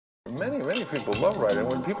Many people love writing.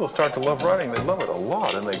 When people start to love writing, they love it a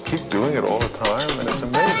lot, and they keep doing it all the time, and it's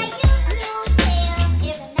amazing.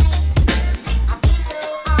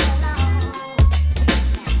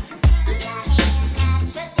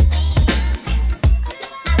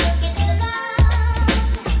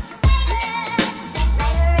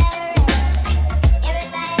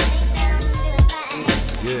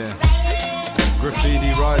 Yeah,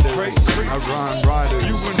 graffiti writers, I rhyme writers.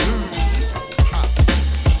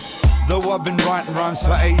 Though I've been writing rhymes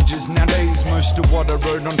for ages, nowadays most of what I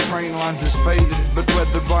wrote on train lines is faded. But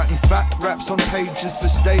whether writing fat raps on pages for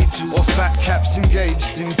stages or fat caps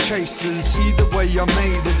engaged in chases, either way I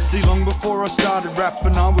made it. See, long before I started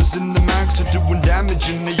rapping, I was in the mags or doing damage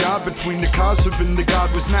in the yard between the cars, hoping the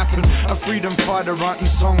guard was napping. A freedom fighter writing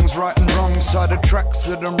songs, writing wrong side of tracks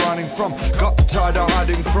that I'm running from. Got tired of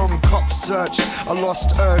hiding from cop search. I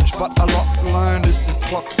lost urge, but a lot learned as the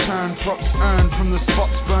clock turned. Props earned from the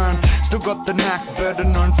spots burned. Still got the knack, better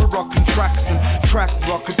known for rockin' tracks than track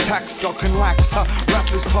rock, attack, stock and lax.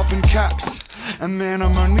 Rappers popping caps, and man,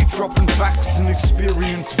 I'm only dropping facts and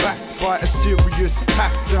experience backed by a serious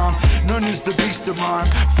tack down. Known as the beast of rhyme,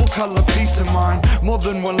 full color peace of mind. More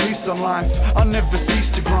than one lease on life, I never cease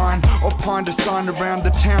to grind or find a sign around the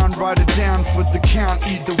town. Write it down for the count.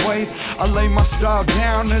 Either way, I lay my style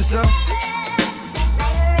down as a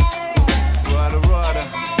writer.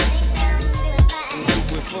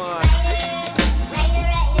 Fine.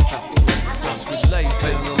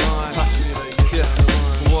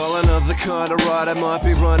 While another kind of writer might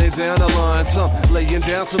be running down the lines, I'm laying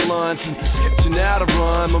down some lines and sketching out a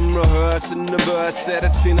rhyme. I'm rehearsing the verse,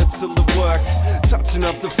 editing it till it works, touching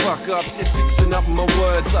up the fuck ups, yeah, fixing up my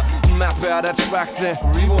words. I map out that track, then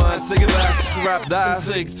rewind, take it back, scrap that,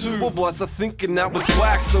 and take two. What was I thinking? That was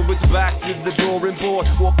whack, so it's back to the drawing board.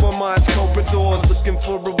 Walk my mind's corridors, looking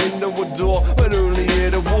for a window or door, but only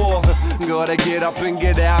hit a wall. Gotta get up and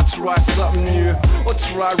get out, try something new, or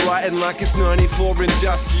try writing like it's 94 and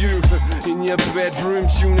just you. In your bedroom,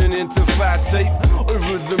 tuning into fat tape,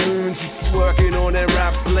 over the moon, just working on their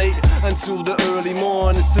raps late until the early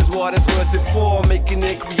morn. This is what it's worth it for, making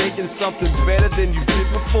it, creating something better than you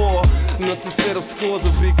did before. Not to settle scores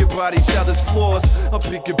or pick about each other's flaws. I'll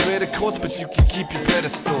pick a better course, but you can keep your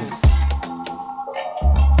pedestals.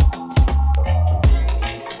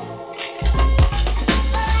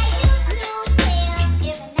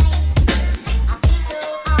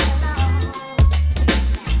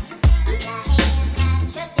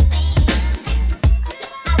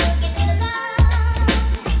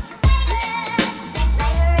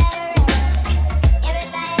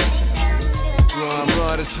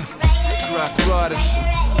 Graph writers,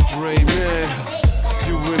 great man.